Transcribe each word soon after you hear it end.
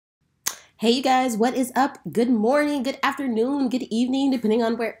Hey you guys, what is up? Good morning, good afternoon, good evening, depending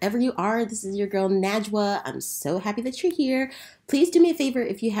on wherever you are. This is your girl Najwa. I'm so happy that you're here. Please do me a favor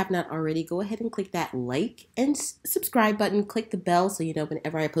if you have not already, go ahead and click that like and subscribe button. Click the bell so you know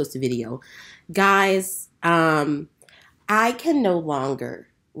whenever I post a video. Guys, I can no longer,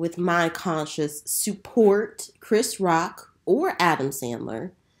 with my conscience, support Chris Rock or Adam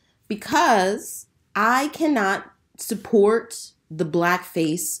Sandler because I cannot support the black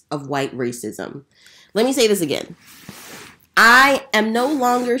face of white racism. Let me say this again. I am no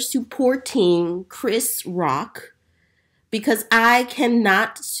longer supporting Chris Rock because I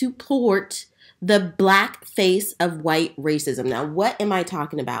cannot support the black face of white racism. Now, what am I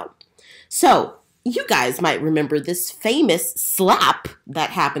talking about? So, you guys might remember this famous slap that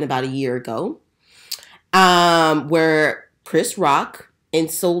happened about a year ago, where Chris Rock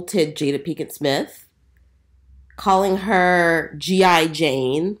insulted Jada Pinkett Smith, calling her G.I.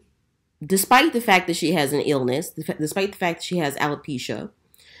 Jane, despite the fact that she has an illness, despite the fact that she has alopecia,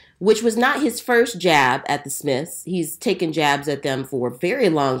 which was not his first jab at the Smiths. He's taken jabs at them for a very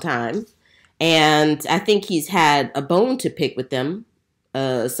long time, and I think he's had a bone to pick with them,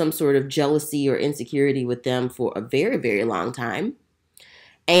 some sort of jealousy or insecurity with them for a very, very long time.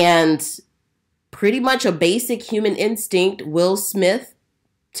 And pretty much a basic human instinct, Will Smith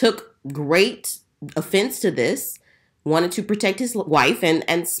took great offense to this, wanted to protect his wife,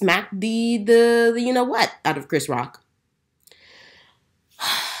 and smacked the you know what out of Chris Rock.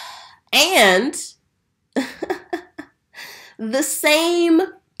 And the same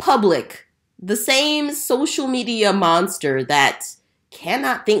public, the same social media monster that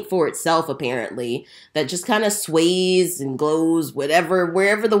cannot think for itself, apparently, that just kind of sways and glows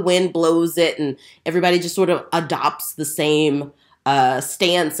wherever the wind blows it, and everybody just sort of adopts the same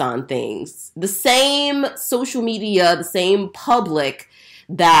stance on things. The same social media, the same public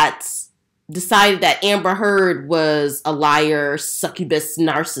that decided that Amber Heard was a liar, succubus,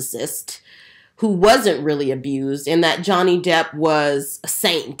 narcissist who wasn't really abused, and that Johnny Depp was a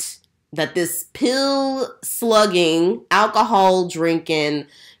saint, that this pill slugging, alcohol drinking,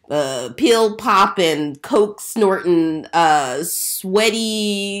 pill popping, coke snorting,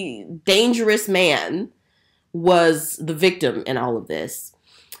 sweaty, dangerous man was the victim in all of this.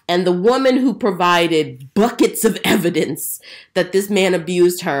 And the woman who provided buckets of evidence that this man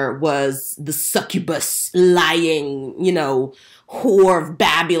abused her was the succubus, lying, whore of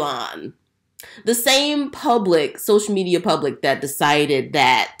Babylon. The same public, social media public, that decided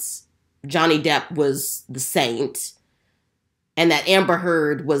that Johnny Depp was the saint and that Amber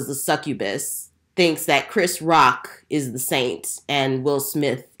Heard was the succubus thinks that Chris Rock is the saint and Will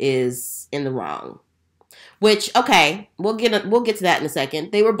Smith is in the wrong. Which, okay, we'll get to that in a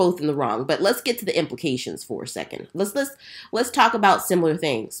second. They were both in the wrong, but let's get to the implications for a second. Let's talk about similar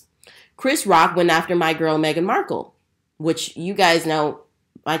things. Chris Rock went after my girl Meghan Markle, which you guys know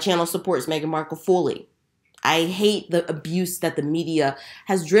my channel supports Meghan Markle fully. I hate the abuse that the media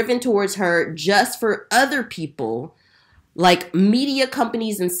has driven towards her just for other people, like media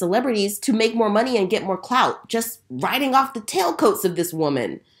companies and celebrities, to make more money and get more clout, just riding off the tailcoats of this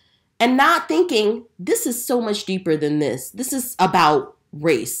woman. And not thinking, this is so much deeper than this. This is about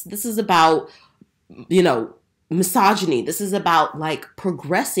race. This is about, misogyny. This is about,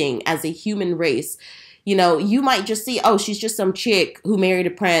 progressing as a human race. You might just see, oh, she's just some chick who married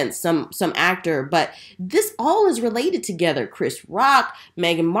a prince, some actor. But this all is related together. Chris Rock,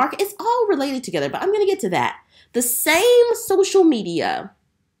 Meghan Markle, it's all related together. But I'm going to get to that. The same social media,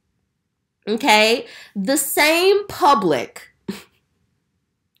 okay? The same public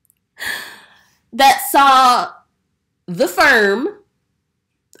that saw The Firm,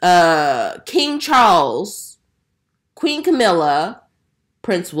 King Charles, Queen Camilla,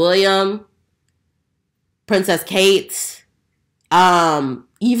 Prince William, Princess Kate,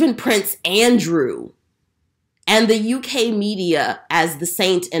 even Prince Andrew, and the UK media as the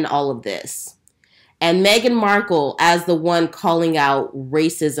saint in all of this, and Meghan Markle as the one calling out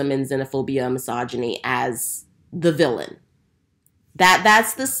racism and xenophobia and misogyny as the villain.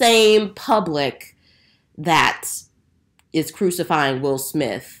 That's the same public that is crucifying Will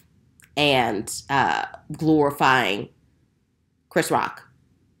Smith and glorifying Chris Rock.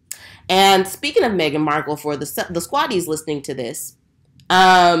 And speaking of Meghan Markle, for the squaddies listening to this,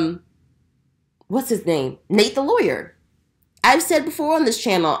 what's his name? Nate the Lawyer. I've said before on this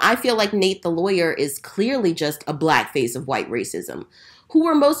channel, I feel like Nate the Lawyer is clearly just a black face of white racism. Who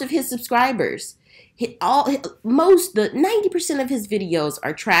are most of his subscribers? 90% of his videos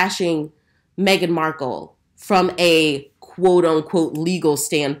are trashing Meghan Markle from a quote-unquote legal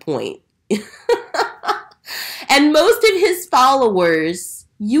standpoint. And most of his followers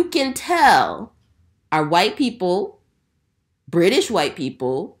you can tell are white people, British white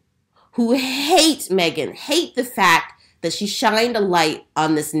people, who hate Meghan, hate the fact that she shined a light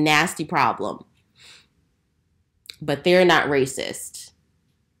on this nasty problem. But they're not racist.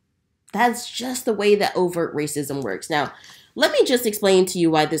 That's just the way that overt racism works. Now, let me just explain to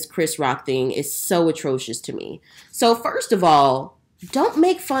you why this Chris Rock thing is so atrocious to me. So first of all, don't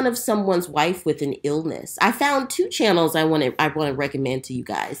make fun of someone's wife with an illness. I found two channels I want to recommend to you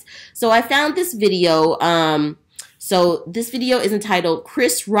guys. So I found this video. So this video is entitled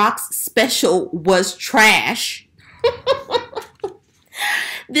 "Chris Rock's Special Was Trash."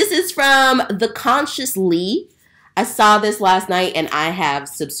 This is from The Conscious Lee. I saw this last night and I have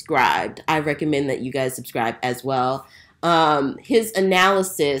subscribed. I recommend that you guys subscribe as well. His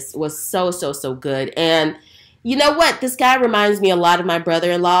analysis was so good. And you know what? This guy reminds me a lot of my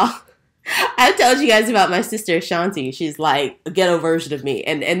brother-in-law. I've told you guys about my sister Ashanti. She's like a ghetto version of me.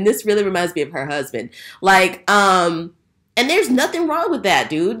 And this really reminds me of her husband. Like, and there's nothing wrong with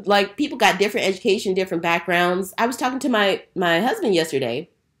that, dude. Like, people got different education, different backgrounds. I was talking to my husband yesterday,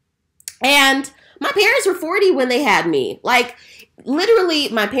 and my parents were 40 when they had me. Like, literally,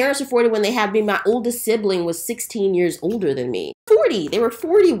 my parents were 40 when they had me. My oldest sibling was 16 years older than me. 40. They were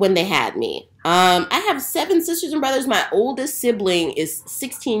 40 when they had me. I have 7 sisters and brothers. My oldest sibling is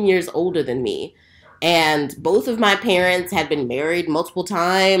 16 years older than me. And both of my parents had been married multiple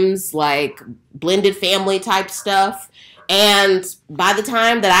times, like blended family type stuff. And by the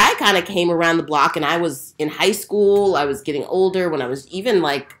time that I kind of came around the block and I was in high school, I was getting older, when I was even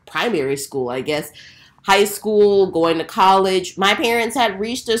like primary school, I guess, high school, going to college, my parents had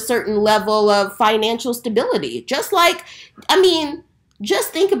reached a certain level of financial stability. Just like, I mean,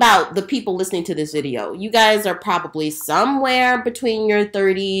 just think about the people listening to this video. You guys are probably somewhere between your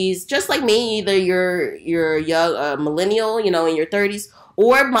 30s, just like me. Either you're young, millennial, you know, in your 30s,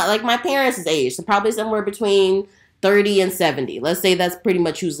 or like my parents' age, so probably somewhere between 30 and 70. Let's say that's pretty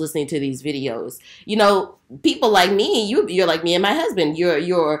much who's listening to these videos. You know, people like me, you're like me and my husband.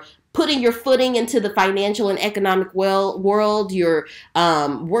 You're putting your footing into the financial and economic world. You're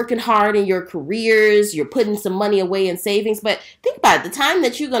working hard in your careers. You're putting some money away in savings. But think about it. The time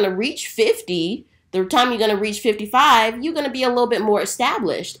that you're going to reach 50, the time you're going to reach 55, you're going to be a little bit more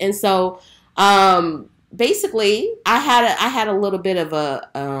established. And so basically, I had a little bit of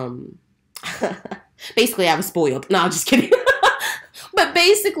a... basically, I was spoiled. No, I'm just kidding. But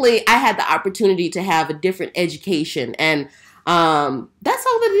basically, I had the opportunity to have a different education, and that's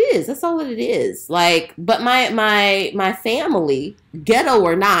all that it is. That's all that it is. Like, but my family, ghetto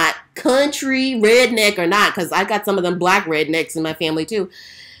or not, country, redneck or not, because I got some of them black rednecks in my family too.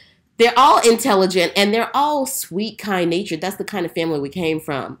 They're all intelligent and they're all sweet, kind natured. That's the kind of family we came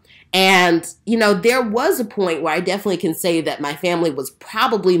from. And, you know, there was a point where I definitely can say that my family was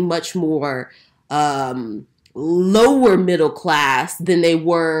probably much more lower middle class than they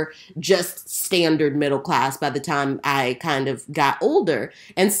were just standard middle class by the time I kind of got older.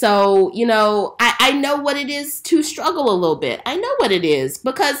 And so, you know, I know what it is to struggle a little bit. I know what it is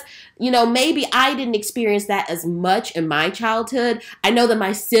because, you know, maybe I didn't experience that as much in my childhood. I know that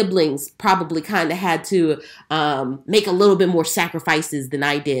my siblings probably kind of had to make a little bit more sacrifices than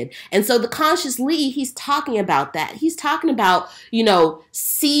I did. And so the Conscious Lee, he's talking about that. He's talking about, you know,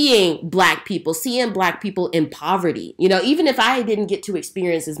 seeing black people in poverty. You know, even if I didn't get to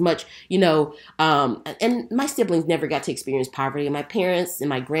experience as much, you know, and my siblings never got to experience poverty. And my parents and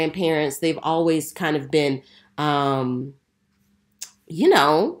my grandparents, they've always kind of been, you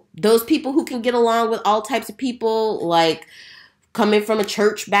know, those people who can get along with all types of people, like coming from a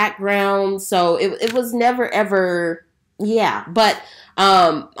church background. So it was never ever, yeah. But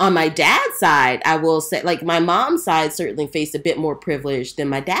on my dad's side, I will say, like, my mom's side certainly faced a bit more privilege than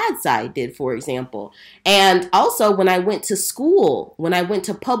my dad's side did, for example. And also when I went to school, when I went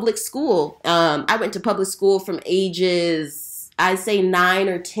to public school, I went to public school from ages, I'd say 9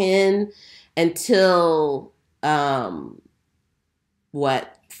 or 10 until,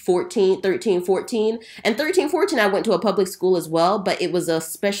 13, 14. And 13, 14, I went to a public school as well, but it was a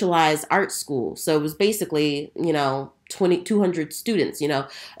specialized art school. So it was basically, you know, 200 students, you know,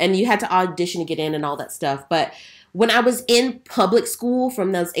 and you had to audition to get in and all that stuff. But when I was in public school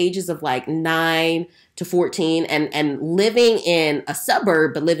from those ages of like 9 to 14 and living in a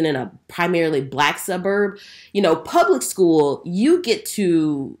suburb, but living in a primarily black suburb, you know, public school, you get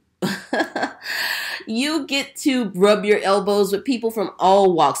to you get to rub your elbows with people from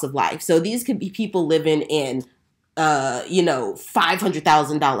all walks of life. So these could be people living in, you know,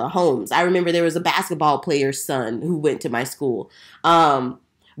 $500,000 homes. I remember there was a basketball player's son who went to my school.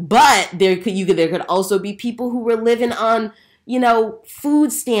 But there could also be people who were living on,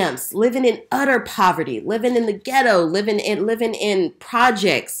 food stamps, living in utter poverty, living in the ghetto, living in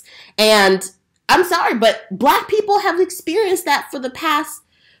projects. And I'm sorry, but Black people have experienced that for the past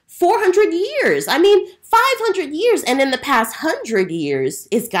 400 years. I mean, 500 years. And in the past 100 years,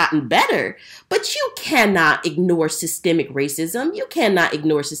 it's gotten better. But you cannot ignore systemic racism. You cannot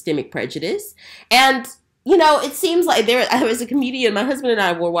ignore systemic prejudice. And, it seems like there was a comedian my husband and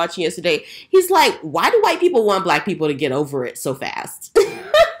I were watching yesterday. He's like, why do white people want Black people to get over it so fast?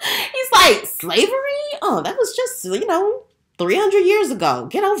 He's like, slavery? Oh, that was just, 300 years ago.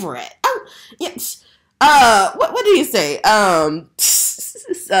 Get over it. Oh, yeah. What do you say?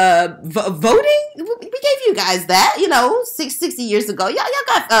 Voting? We gave you guys that, 60 years ago. Y'all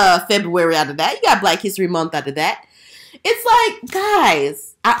got February out of that. You got Black History Month out of that. It's like,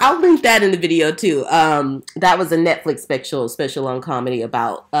 guys, I'll link that in the video too. That was a Netflix special on comedy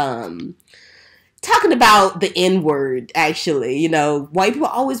about talking about the N-word, actually. White people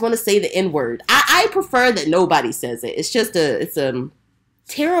always want to say the N-word. I prefer that nobody says it. It's just it's a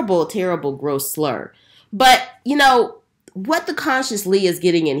terrible, terrible, gross slur. But, what the Conscious Lee is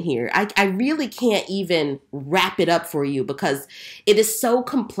getting in here, I really can't even wrap it up for you because it is so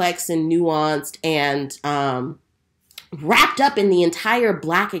complex and nuanced and wrapped up in the entire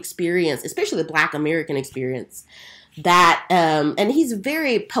Black experience, especially the Black American experience. That and he's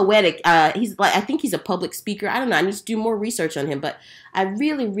very poetic. I think he's a public speaker. I don't know. I need to do more research on him, but I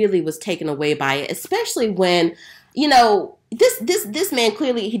really, really was taken away by it, especially when, this man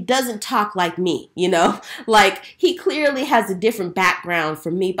clearly, he doesn't talk like me, like he clearly has a different background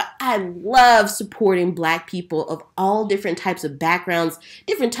from me, but I love supporting Black people of all different types of backgrounds,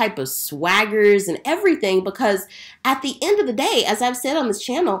 different type of swaggers and everything, because at the end of the day, as I've said on this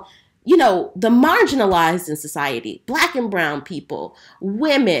channel, the marginalized in society, Black and brown people,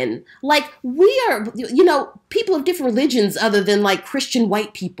 women, like we are, people of different religions other than like Christian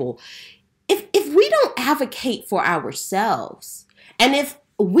white people. If we don't advocate for ourselves and if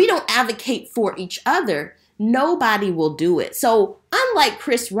we don't advocate for each other, nobody will do it. So unlike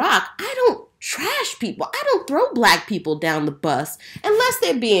Chris Rock, I don't trash people. I don't throw Black people down the bus unless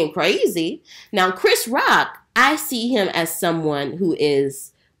they're being crazy. Now, Chris Rock, I see him as someone who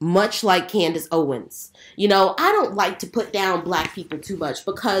is much like Candace Owens. I don't like to put down Black people too much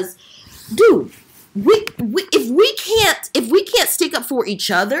because, dude, if we can't stick up for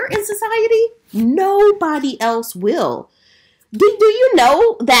each other in society, nobody else will. Do you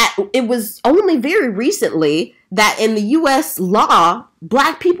know that it was only very recently that in the U.S. law,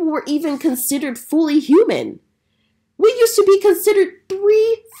 Black people were even considered fully human? We used to be considered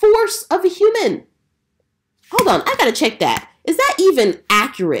 3/4 of a human. Hold on, I gotta check that. Is that even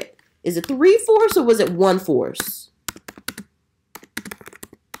accurate? Is it 3/4 or was it 1/4?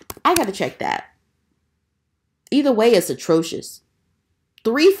 I gotta check that. Either way, it's atrocious.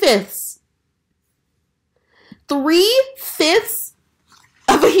 3/5. 3/5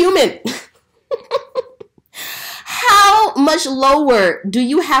 of a human. How much lower do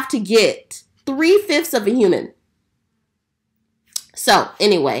you have to get? 3/5 of a human. So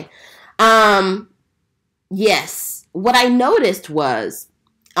anyway, yes, what I noticed was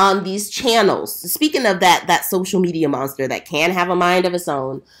on these channels, speaking of that social media monster that can have a mind of its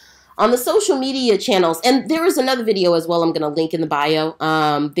own, on the social media channels, and there was another video as well I'm going to link in the bio.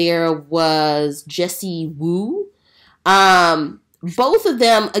 There was Jessie Woo. Both of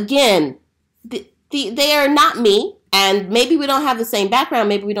them, again, they are not me, and maybe we don't have the same background,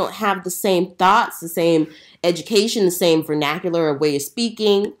 maybe we don't have the same thoughts, the same education, the same vernacular or way of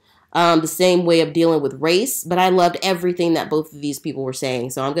speaking, the same way of dealing with race, but I loved everything that both of these people were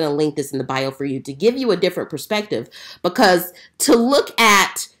saying. So I'm going to link this in the bio for you to give you a different perspective, because to look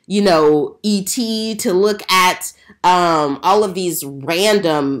at E.T., to look at all of these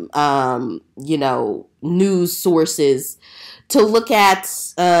random, news sources, to look at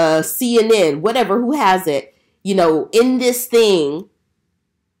CNN, whatever, who has it, in this thing,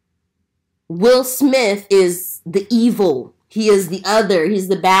 Will Smith is the evil. He is the other. He's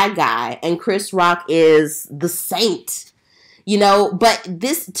the bad guy. And Chris Rock is the saint. But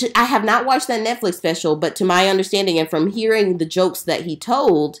I have not watched that Netflix special, but to my understanding and from hearing the jokes that he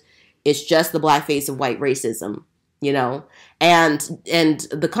told, it's just the blackface of white racism, and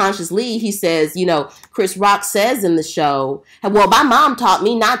the Conscious Lee, he says, Chris Rock says in the show, well, my mom taught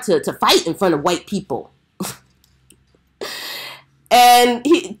me not to fight in front of white people. And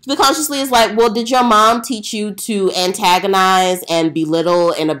the Conscious Lee is like, well, did your mom teach you to antagonize and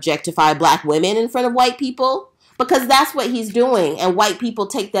belittle and objectify Black women in front of white people? Because that's what he's doing. And white people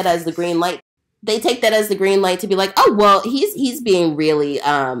take that as the green light. They take that as the green light to be like, oh, well, he's being really,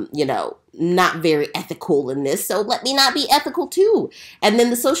 not very ethical in this, so let me not be ethical too. And then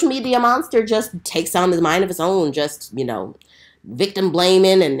the social media monster just takes on the mind of its own, just, victim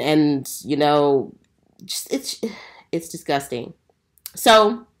blaming and just, it's disgusting.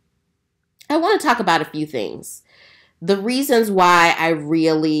 So I want to talk about a few things. The reasons why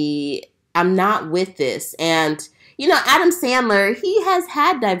I'm not with this. And, Adam Sandler, he has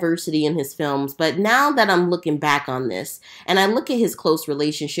had diversity in his films, but now that I'm looking back on this and I look at his close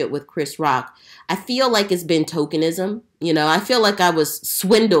relationship with Chris Rock, I feel like it's been tokenism. I feel like I was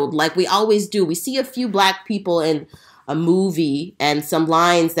swindled like we always do. We see a few black people in a movie and some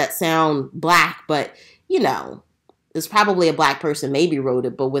lines that sound black, but, it's probably a black person maybe wrote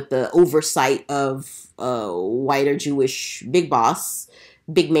it, but with the oversight of a white or Jewish big boss,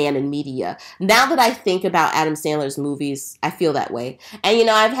 big man in media. Now that I think about Adam Sandler's movies, I feel that way. And,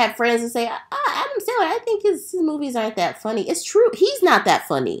 I've had friends that say, Adam Sandler, I think his movies aren't that funny. It's true. He's not that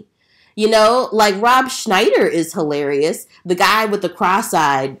funny. Like Rob Schneider is hilarious. The guy with the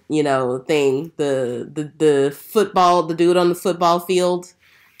cross-eyed, thing, the football, the dude on the football field.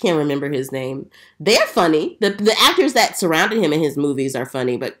 Can't remember his name. They're funny. The actors that surrounded him in his movies are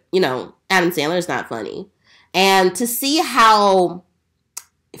funny, but, Adam Sandler's not funny. And to see how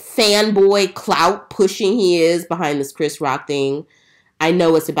fanboy clout pushing he is behind this Chris Rock thing, I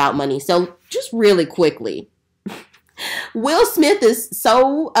know it's about money. So just really quickly, Will Smith is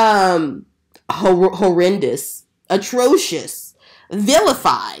so horrendous, atrocious,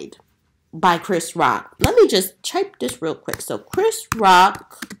 vilified by Chris Rock. Let me just type this real quick. So Chris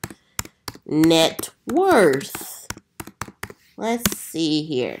Rock net worth. Let's see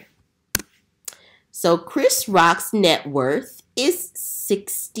here. So Chris Rock's net worth is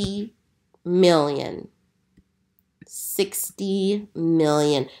 60 million. 60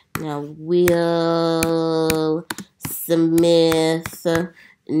 million. Now, Will Smith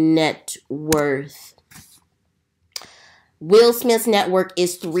net worth. Will Smith's net worth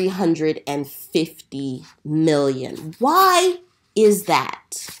is 350 million. Why is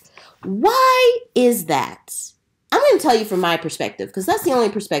that? Why is that? I'm going to tell you from my perspective, because that's the only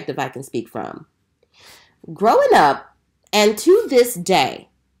perspective I can speak from. Growing up, and to this day,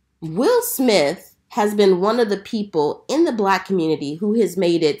 Will Smith has been one of the people in the black community who has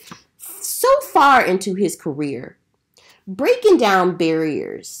made it so far into his career, breaking down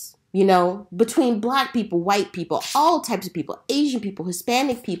barriers, between black people, white people, all types of people, Asian people,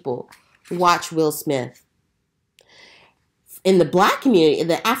 Hispanic people. Watch Will Smith. In the black community, in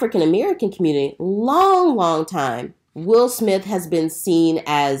the African American community, long time, Will Smith has been seen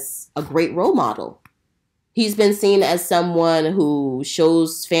as a great role model. He's been seen as someone who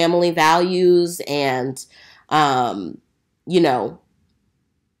shows family values and,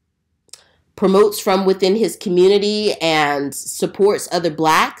 promotes from within his community and supports other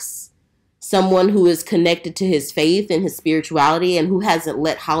blacks. Someone who is connected to his faith and his spirituality and who hasn't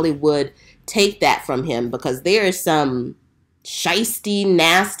let Hollywood take that from him, because there is some shisty,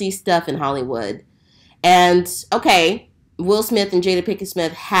 nasty stuff in Hollywood. And, okay, Will Smith and Jada Pinkett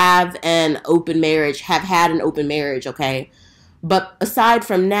Smith have had an open marriage, okay? But aside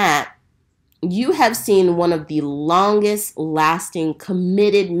from that, you have seen one of the longest lasting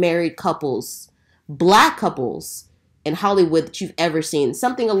committed married couples, black couples in Hollywood that you've ever seen.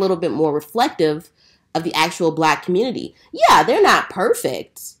 Something a little bit more reflective of the actual black community. Yeah, they're not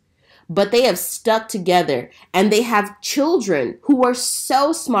perfect, but they have stuck together and they have children who are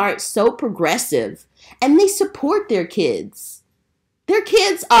so smart, so progressive, and they support their kids. Their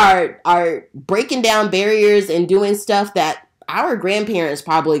kids are breaking down barriers and doing stuff that our grandparents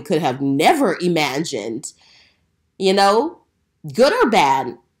probably could have never imagined, good or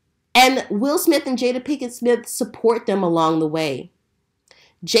bad. And Will Smith and Jada Pinkett Smith support them along the way.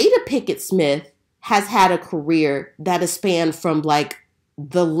 Jada Pinkett Smith has had a career that has spanned from like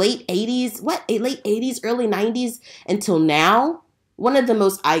the late 80s, early 90s until now. One of the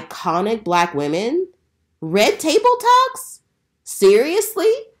most iconic black women. Red Table Talks?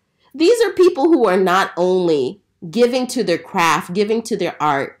 Seriously? These are people who are not only giving to their craft, giving to their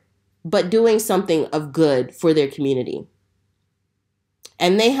art, but doing something of good for their community.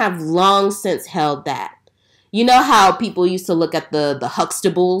 And they have long since held that. You know how people used to look at the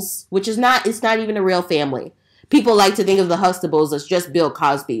Huxtables, which is it's not even a real family. People like to think of the Huxtables as just Bill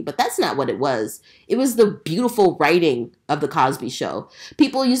Cosby, but that's not what it was. It was the beautiful writing of the Cosby Show.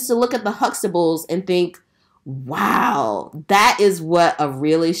 People used to look at the Huxtables and think, wow, that is what a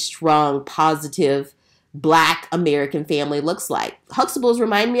really strong, positive black American family looks like. Huxtables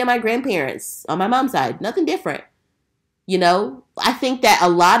remind me of my grandparents on my mom's side. Nothing different. I think that a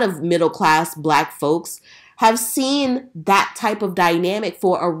lot of middle-class black folks have seen that type of dynamic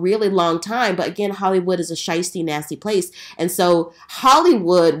for a really long time. But again, Hollywood is a shisty, nasty place. And so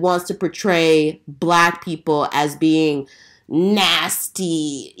Hollywood wants to portray Black people as being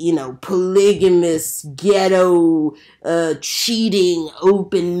nasty, you know, polygamous, ghetto, cheating,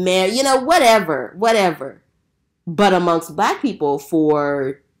 open marriage, you know, whatever. But amongst Black people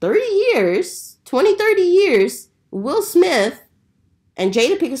for 30 years, 20, 30 years, Will Smith and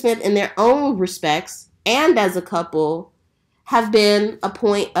Jada Pinkett Smith, in their own respects and as a couple, have been a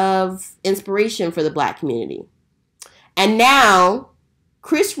point of inspiration for the Black community. And now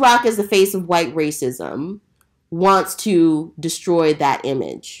Chris Rock, as the face of white racism, wants to destroy that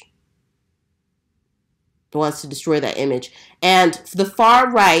image. And the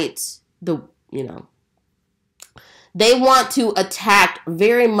far right, they want to attack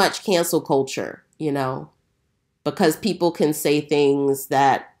very much cancel culture, because people can say things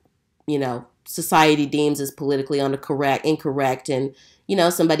that, society deems as politically incorrect, and,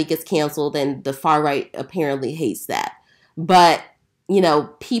 somebody gets canceled, and the far right apparently hates that. But,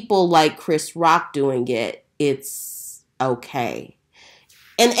 people like Chris Rock doing it, it's okay.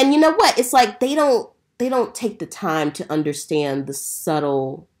 And you know what? It's like they don't take the time to understand the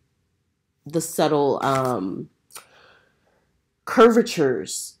subtle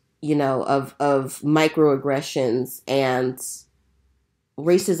curvatures, of microaggressions and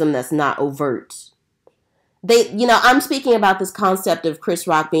racism that's not overt. I'm speaking about this concept of Chris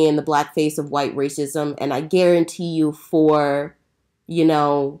Rock being the black face of white racism, and I guarantee you for,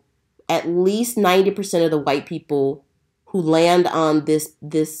 at least 90% of the white people who land on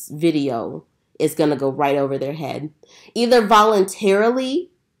this video is going to go right over their head, either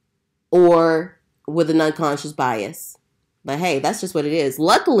voluntarily or with an unconscious bias. But hey, that's just what it is.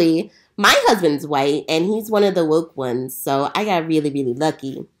 Luckily, my husband's white, and he's one of the woke ones, so I got really, really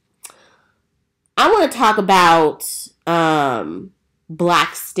lucky. I want to talk about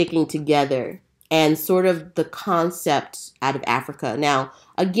Blacks sticking together and sort of the concept out of Africa. Now,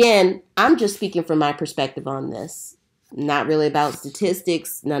 again, I'm just speaking from my perspective on this. Not really about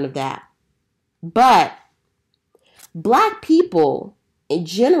statistics, none of that. But Black people,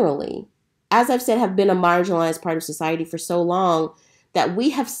 generally, as I've said, have been a marginalized part of society for so long that we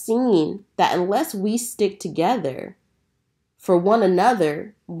have seen that unless we stick together for one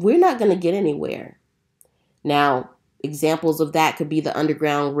another, we're not going to get anywhere. Now, examples of that could be the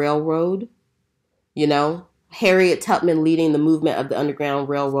Underground Railroad, Harriet Tubman leading the movement of the Underground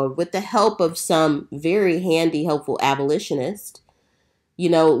Railroad with the help of some very handy, helpful abolitionists,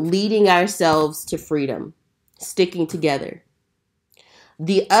 leading ourselves to freedom, sticking together.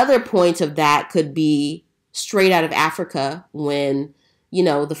 The other point of that could be straight out of Africa when,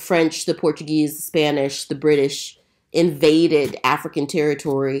 the French, the Portuguese, the Spanish, the British invaded African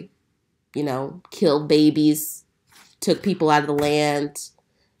territory, killed babies, took people out of the land,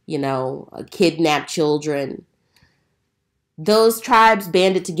 kidnapped children. Those tribes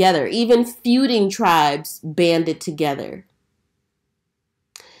banded together. Even feuding tribes banded together.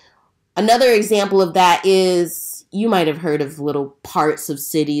 Another example of that is, you might have heard of little parts of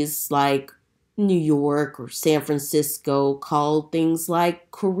cities like New York or San Francisco called things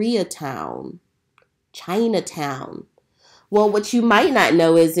like Koreatown, Chinatown. Well, what you might not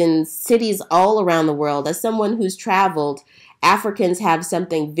know is in cities all around the world, as someone who's traveled, Africans have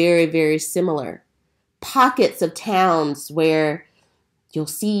something very, very similar. Pockets of towns where you'll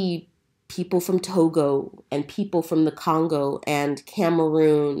see people from Togo and people from the Congo and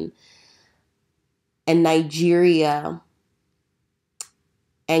Cameroon and Nigeria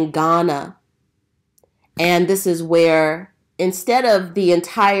and Ghana. And this is where, instead of the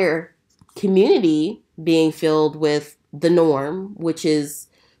entire community being filled with the norm, which is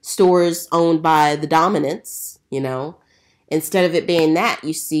stores owned by the dominants, instead of it being that,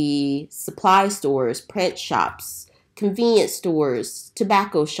 you see supply stores, print shops, convenience stores,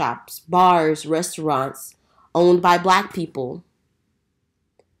 tobacco shops, bars, restaurants owned by Black people.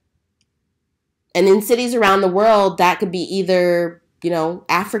 And in cities around the world, that could be either,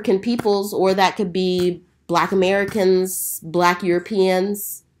 African peoples, or that could be Black Americans, Black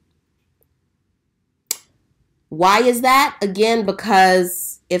Europeans. Why is that? Again,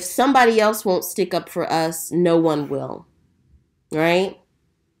 because if somebody else won't stick up for us, no one will. Right?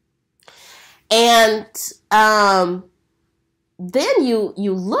 And then you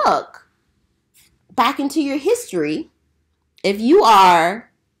look back into your history. If you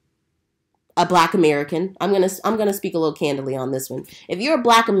are a Black American, I'm gonna speak a little candidly on this one. If you're a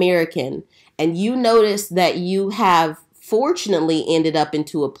Black American and you notice that you have fortunately ended up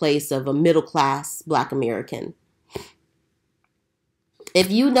into a place of a middle class Black American, if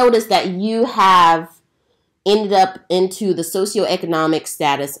you notice that you have, ended up into the socioeconomic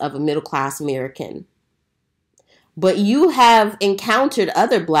status of a middle-class American. But you have encountered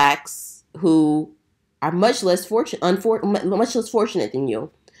other blacks who are much less fortunate than you.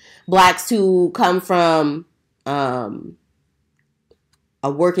 Blacks who come from a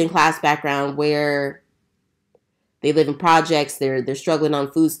working class background where they live in projects, they're struggling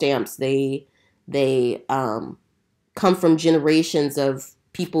on food stamps, they come from generations of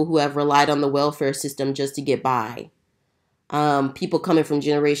people who have relied on the welfare system just to get by. People coming from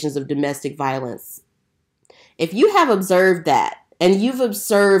generations of domestic violence. If you have observed that, and you've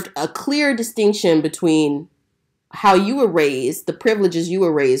observed a clear distinction between how you were raised, the privileges you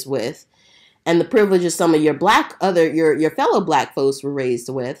were raised with, and the privileges some of your fellow black folks were raised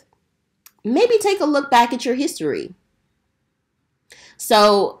with, maybe take a look back at your history.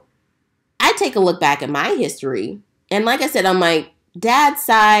 So I take a look back at my history. And like I said, on my dad's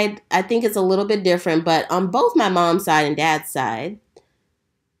side, I think it's a little bit different. But on both my mom's side and dad's side,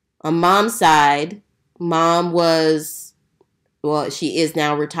 on mom's side, mom was, well, she is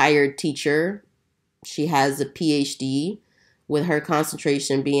now a retired teacher. She has a PhD, with her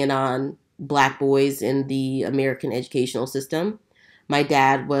concentration being on black boys in the American educational system. My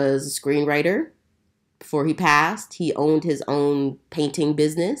dad was a screenwriter before he passed. He owned his own painting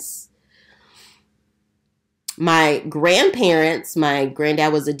business. My grandparents, my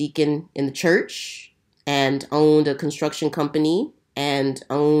granddad was a deacon in the church and owned a construction company and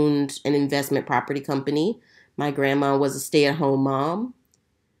owned an investment property company. My grandma was a stay-at-home mom.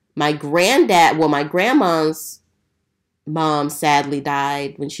 My grandma's mom sadly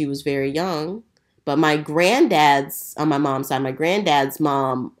died when she was very young. But my granddad's, on my mom's side, my granddad's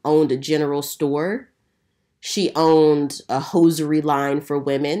mom owned a general store. She owned a hosiery line for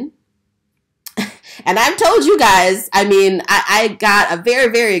women. And I've told you guys, I mean, I got a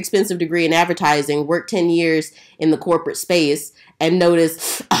very, very expensive degree in advertising, worked 10 years in the corporate space, and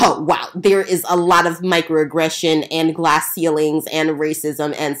noticed, oh, wow, there is a lot of microaggression and glass ceilings and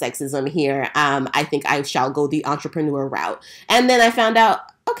racism and sexism here. I think I shall go the entrepreneur route. And then I found out,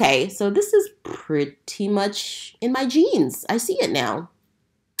 okay, so this is pretty much in my genes. I see it now.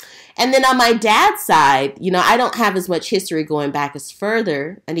 And then on my dad's side, you know, I don't have as much history going back as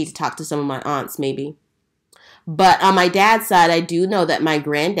further. I need to talk to some of my aunts maybe. But on my dad's side, I do know that my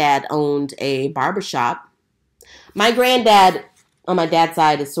granddad owned a barbershop. My granddad on my dad's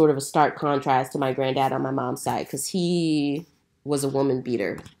side is sort of a stark contrast to my granddad on my mom's side, because he was a woman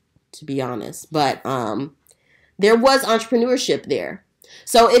beater, to be honest. But there was entrepreneurship there.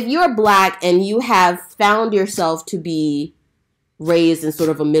 So if you're black and you have found yourself to be raised in sort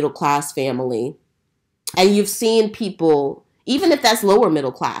of a middle class family, and you've seen people, even if that's lower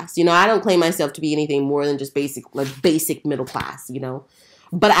middle class, you know, I don't claim myself to be anything more than just basic middle class, you know,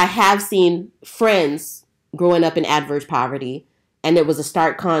 but I have seen friends growing up in adverse poverty, and it was a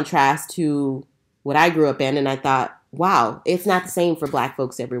stark contrast to what I grew up in, and I thought, wow, it's not the same for black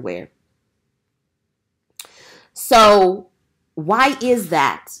folks everywhere. So why is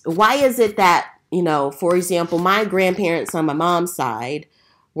that? Why is it that, you know, for example, my grandparents on my mom's side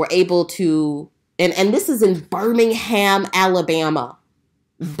were able to, and this is in Birmingham, Alabama.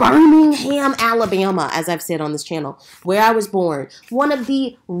 Birmingham, Alabama, as I've said on this channel, where I was born. One of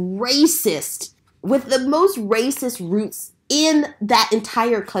the racist, with the most racist roots in that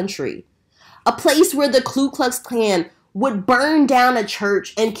entire country. A place where the Ku Klux Klan would burn down a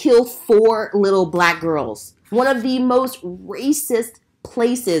church and kill 4 little black girls. One of the most racist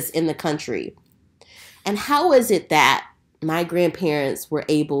places in the country. And how is it that my grandparents were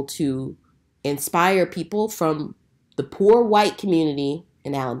able to inspire people from the poor white community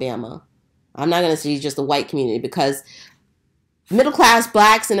in Alabama? I'm not going to say just the white community, because middle class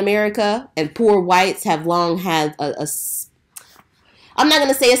blacks in America and poor whites have long had I'm not going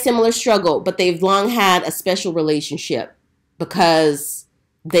to say a similar struggle, but they've long had a special relationship because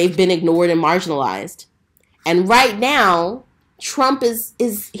they've been ignored and marginalized. And right now, Trump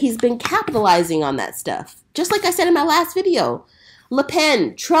he's been capitalizing on that stuff. Just like I said in my last video, Le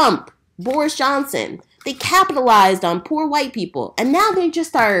Pen, Trump, Boris Johnson, they capitalized on poor white people. And now they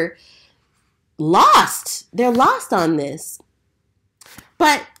just are lost. They're lost on this.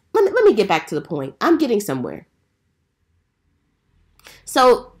 But let me get back to the point. I'm getting somewhere.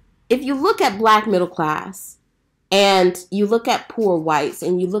 So if you look at black middle class, and you look at poor whites,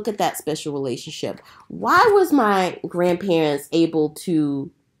 and you look at that special relationship, why was my grandparents able to,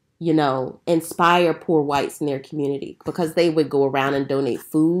 you know, inspire poor whites in their community? Because they would go around and donate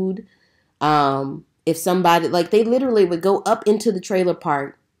food. If somebody, like, they literally would go up into the trailer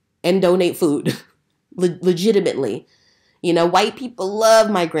park and donate food, legitimately. You know, white people love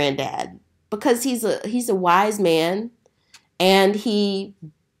my granddad. because he's a wise man, and he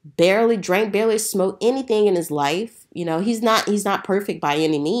barely drank, barely smoked anything in his life. You know, he's not perfect by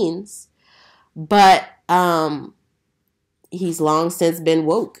any means, but he's long since been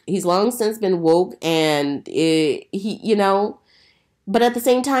woke. He's long since been woke, and you know, but at the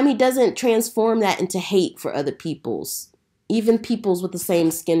same time, he doesn't transform that into hate for other peoples, even peoples with the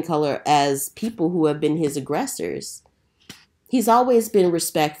same skin color as people who have been his aggressors. He's always been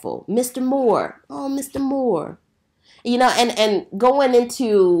respectful. Mr. Moore. Oh, Mr. Moore. You know, and going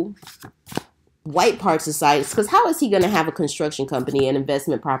into white part society, because how is he going to have a construction company, an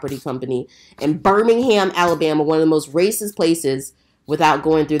investment property company in Birmingham, Alabama, one of the most racist places, without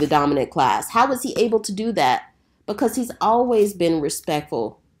going through the dominant class? How is he able to do that? Because he's always been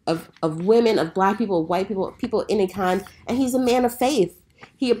respectful of women, of black people, of white people, people of any kind, and he's a man of faith.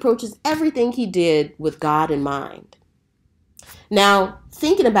 He approaches everything he did with God in mind. Now,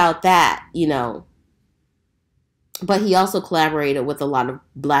 thinking about that, you know, but he also collaborated with a lot of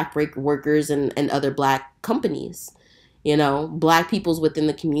black workers and other black companies, you know, black peoples within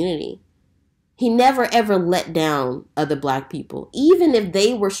the community. He never, ever let down other black people, even if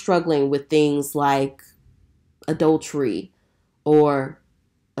they were struggling with things like adultery or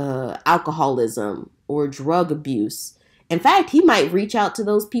alcoholism or drug abuse. In fact, he might reach out to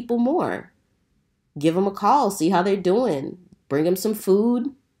those people more. Give them a call, see how they're doing, bring them some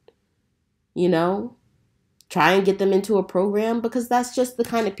food, you know. Try and get them into a program, because that's just the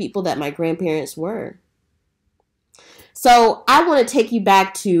kind of people that my grandparents were. So I want to take you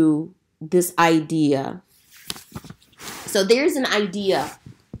back to this idea. So there's an idea.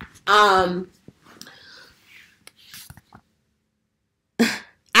 I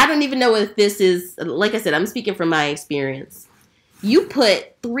don't even know if this is, like I said, I'm speaking from my experience. You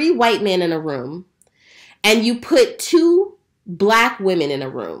put 3 white men in a room and you put 2 black women in a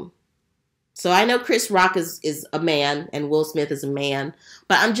room. So I know Chris Rock is a man and Will Smith is a man,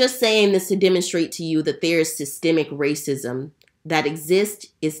 but I'm just saying this to demonstrate to you that there is systemic racism that exists,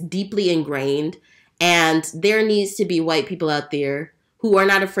 is deeply ingrained, and there needs to be white people out there who are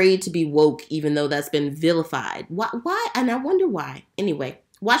not afraid to be woke, even though that's been vilified. Why? And I wonder why. Anyway,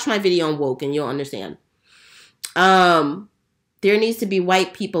 watch my video on woke and you'll understand. There needs to be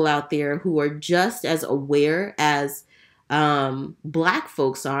white people out there who are just as aware as black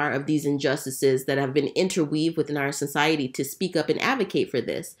folks are of these injustices that have been interweaved within our society to speak up and advocate for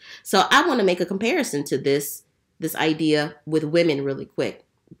this. So I want to make a comparison to this idea with women really quick.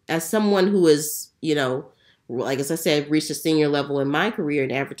 As someone who is, you know, like as I said, reached a senior level in my career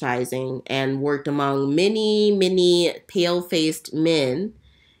in advertising and worked among many, many pale-faced men,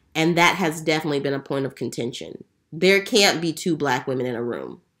 and that has definitely been a point of contention. There can't be 2 black women in a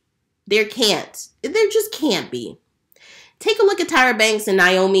room. There can't. There just can't be. Take a look at Tyra Banks and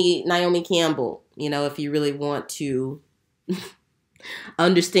Naomi Campbell, you know, if you really want to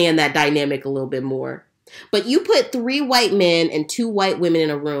understand that dynamic a little bit more. But you put 3 white men and 2 white women in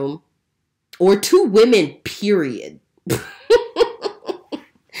a room, or 2 women, period. This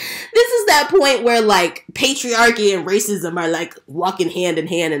is that point where like patriarchy and racism are like walking hand in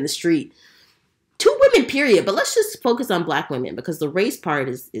hand in the street. 2 women, period. But let's just focus on black women, because the race part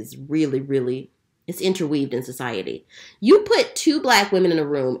is really, really, it's interweaved in society. You put 2 black women in a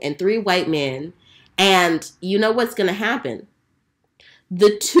room and 3 white men, and you know what's going to happen?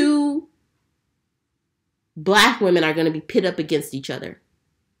 The 2 black women are going to be pit up against each other.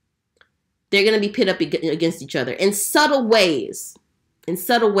 They're going to be pit up against each other in subtle ways. In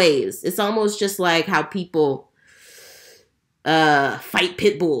subtle ways. It's almost just like how people fight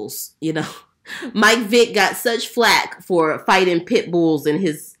pit bulls, you know. Mike Vick got such flack for fighting pit bulls in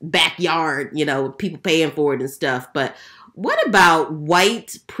his backyard, you know, people paying for it and stuff. But what about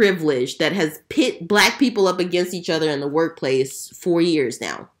white privilege that has pit black people up against each other in the workplace for years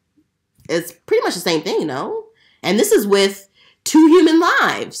now? It's pretty much the same thing, you know? And this is with 2 human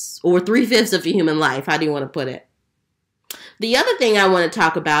lives, or 3/5 of a human life. How do you want to put it? The other thing I want to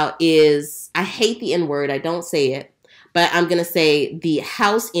talk about is, I hate the N-word. I don't say it. But I'm going to say the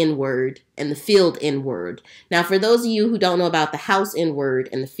house N-word and the field N-word. Now, for those of you who don't know about the house N-word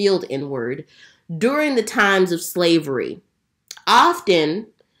and the field N-word, during the times of slavery, often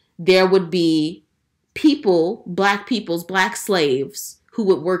there would be people, black slaves, who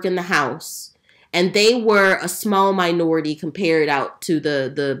would work in the house. And they were a small minority compared out to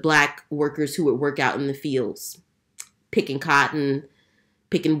the black workers who would work out in the fields, picking cotton,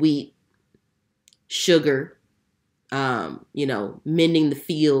 picking wheat, sugar, you know, mending the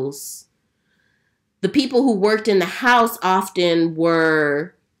fields. The people who worked in the house often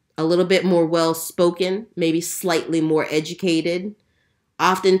were a little bit more well-spoken, maybe slightly more educated.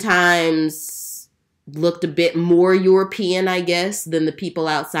 oftentimes looked a bit more European, I guess, than the people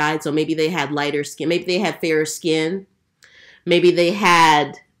outside. So maybe they had lighter skin. Maybe they had fairer skin. Maybe they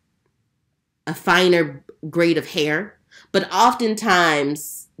had a finer grade of hair. But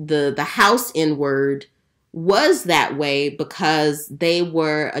oftentimes the house N-word was that way because they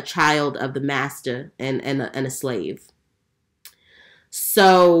were a child of the master and a slave.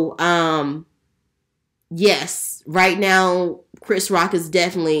 So, yes, right now, Chris Rock is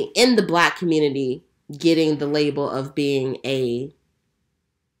definitely in the black community getting the label of being a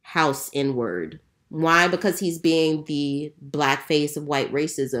house N-word. Why? Because he's being the black face of white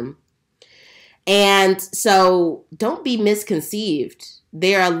racism. And so don't be misconceived.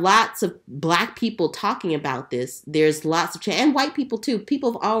 There are lots of black people talking about this. There's lots of, and white people too, people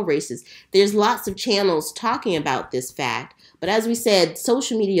of all races. There's lots of channels talking about this fact. But as we said,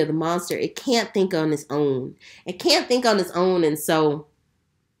 social media, the monster, it can't think on its own. It can't think on its own. And so,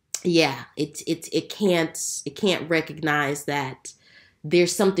 yeah, it can't recognize that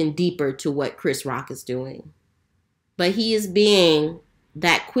there's something deeper to what Chris Rock is doing. But he is being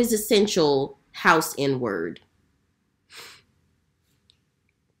that quintessential house N-word.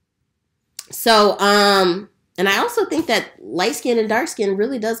 So, and I also think that light skin and dark skin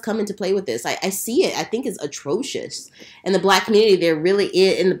really does come into play with this. I see it. I think it's atrocious. In the black community, there really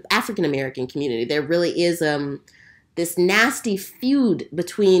is, in the African American community, there really is this nasty feud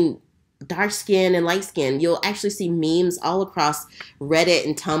between dark skin and light skin. You'll actually see memes all across Reddit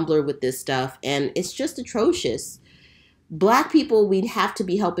and Tumblr with this stuff, and it's just atrocious. Black people, we have to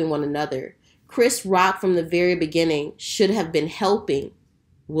be helping one another. Chris Rock, from the very beginning, should have been helping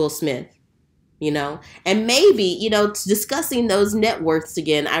Will Smith. You know, and maybe, you know, discussing those net worths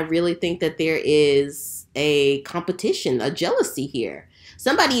again, I really think that there is a competition, a jealousy here.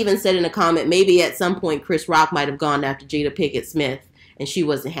 Somebody even said in a comment, maybe at some point Chris Rock might have gone after Jada Pinkett Smith and she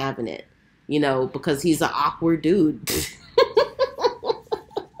wasn't having it, you know, because he's an awkward dude.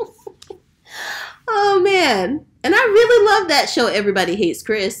 Oh, man. And I really love that show, Everybody Hates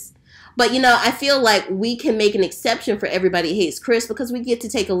Chris. But, you know, I feel like we can make an exception for Everybody Hates Chris because we get to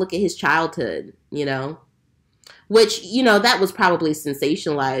take a look at his childhood, you know, which, you know, that was probably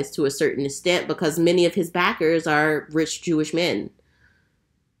sensationalized to a certain extent because many of his backers are rich Jewish men.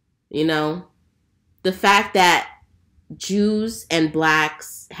 You know, the fact that Jews and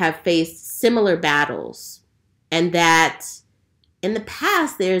blacks have faced similar battles and that in the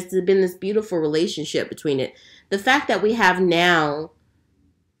past there's been this beautiful relationship between it. The fact that we have now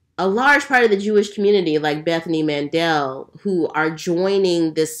a large part of the Jewish community, like Bethany Mandel, who are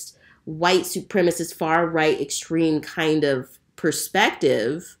joining this white supremacist, far-right, extreme kind of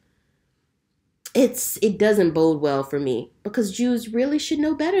perspective, it doesn't bode well for me because Jews really should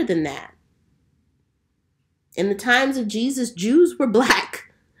know better than that. In the times of Jesus, Jews were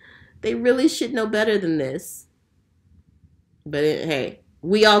black. They really should know better than this. But hey,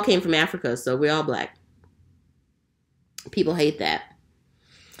 we all came from Africa, so we're all black. People hate that.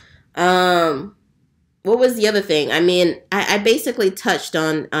 What was the other thing? I mean, I basically touched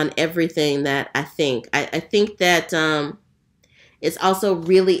on everything that I think. I think that it's also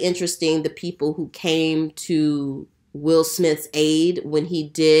really interesting the people who came to Will Smith's aid when he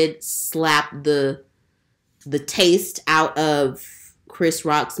did slap the taste out of Chris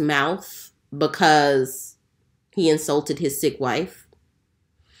Rock's mouth because he insulted his sick wife.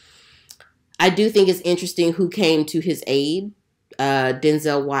 I do think it's interesting who came to his aid.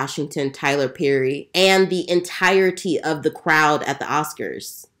 Denzel Washington, Tyler Perry, and the entirety of the crowd at the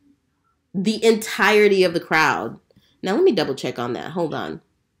Oscars. The entirety of the crowd. Now, let me double check on that. Hold on.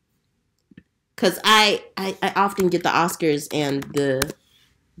 Because I often get the Oscars and the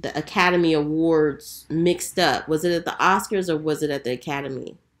Academy Awards mixed up. Was it at the Oscars or was it at the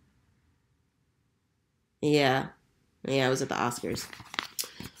Academy? Yeah. Yeah, it was at the Oscars.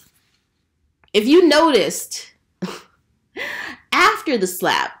 If you noticed... After the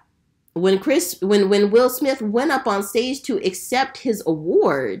slap, when Will Smith went up on stage to accept his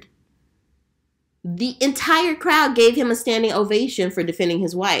award, the entire crowd gave him a standing ovation for defending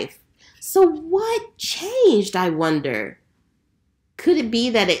his wife. So what changed, I wonder? Could it be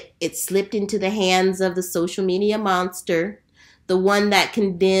that it slipped into the hands of the social media monster, the one that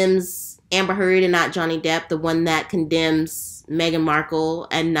condemns Amber Heard and not Johnny Depp, the one that condemns Meghan Markle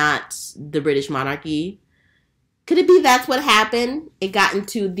and not the British monarchy? Could it be that's what happened? It got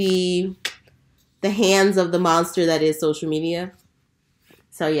into the hands of the monster that is social media.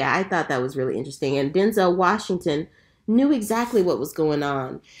 So yeah, I thought that was really interesting. And Denzel Washington knew exactly what was going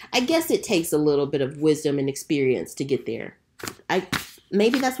on. I guess it takes a little bit of wisdom and experience to get there.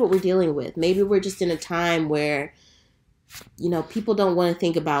 Maybe that's what we're dealing with. Maybe we're just in a time where You know, people don't want to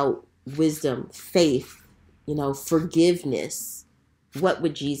think about wisdom, faith, you know, forgiveness. What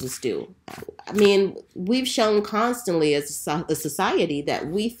would Jesus do? I mean, we've shown constantly as a society that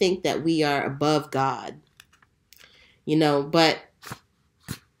we think that we are above God, you know, but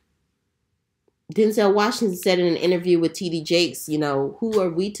Denzel Washington said in an interview with T.D. Jakes, you know, who are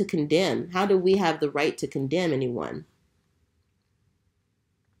we to condemn? How do we have the right to condemn anyone?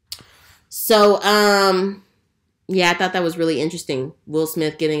 So, yeah, I thought that was really interesting. Will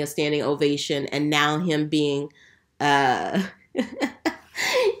Smith getting a standing ovation and now him being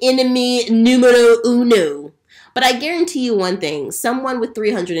enemy numero uno. But I guarantee you one thing. Someone with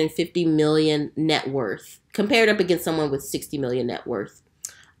 350 million net worth compared up against someone with 60 million net worth.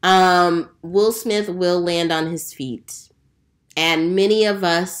 Will Smith will land on his feet. And many of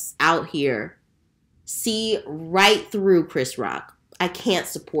us out here see right through Chris Rock. I can't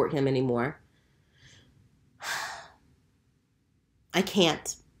support him anymore. I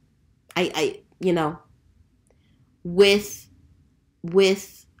can't. I you know, with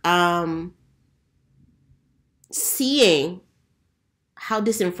seeing how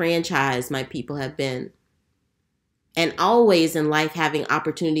disenfranchised my people have been, and always in life having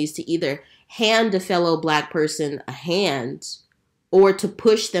opportunities to either hand a fellow Black person a hand or to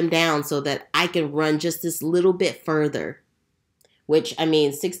push them down so that I can run just this little bit further. Which, I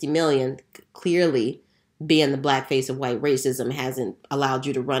mean, 60 million, clearly being the black face of white racism hasn't allowed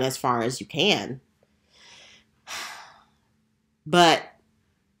you to run as far as you can. But,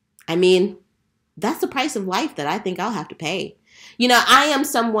 I mean, that's the price of life that I think I'll have to pay. You know, I am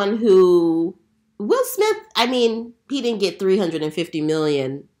someone who, Will Smith, I mean, he didn't get 350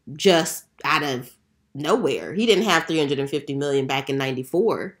 million just out of nowhere. He didn't have 350 million back in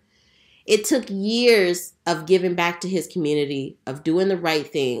 94. It took years of giving back to his community, of doing the right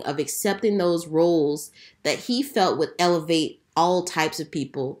thing, of accepting those roles that he felt would elevate all types of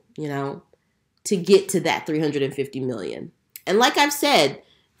people, you know, to get to that 350 million. And like I've said,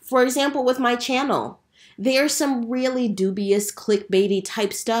 for example, with my channel, there's some really dubious clickbaity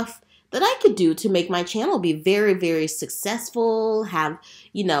type stuff that I could do to make my channel be very, very successful, have,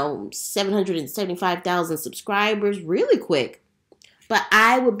 you know, 775,000 subscribers really quick. But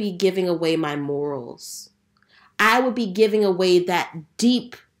I would be giving away my morals. I would be giving away that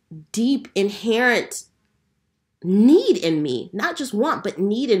deep, deep inherent need in me, not just want, but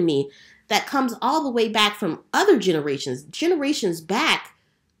need in me that comes all the way back from other generations back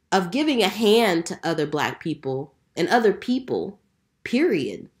of giving a hand to other Black people and other people,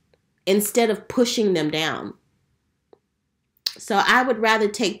 period, instead of pushing them down. So I would rather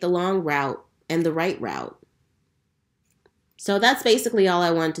take the long route and the right route. So that's basically all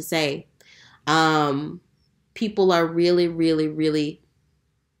I wanted to say. People are really, really, really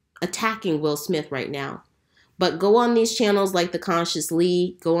attacking Will Smith right now. But go on these channels like The Conscious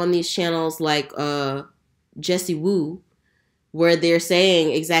Lee, go on these channels like Jesse Wu, where they're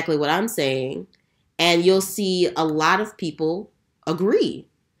saying exactly what I'm saying, and you'll see a lot of people agree.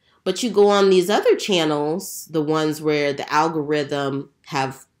 But you go on these other channels, the ones where the algorithm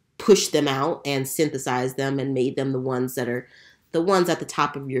have pushed them out and synthesized them and made them the ones that are the ones at the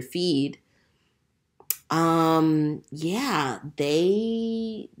top of your feed. Yeah,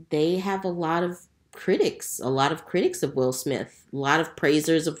 they have a lot of critics of Will Smith, a lot of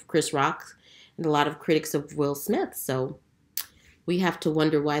praisers of Chris Rock, and a lot of critics of Will Smith. So we have to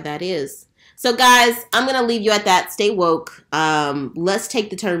wonder why that is. So guys, I'm going to leave you at that. Stay woke. Let's take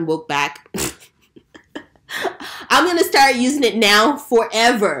the term woke back. I'm going to start using it now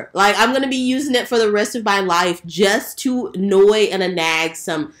forever. Like, I'm going to be using it for the rest of my life just to annoy and nag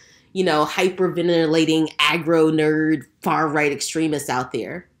some, you know, hyperventilating, aggro nerd, far-right extremists out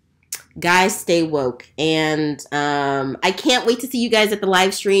there. Guys, stay woke. And I can't wait to see you guys at the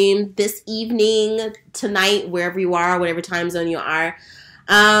live stream this evening, tonight, wherever you are, whatever time zone you are.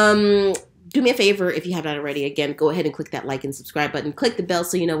 Do me a favor, if you have not already, again, go ahead and click that like and subscribe button. Click the bell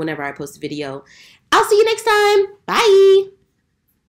so you know whenever I post a video. I'll see you next time. Bye.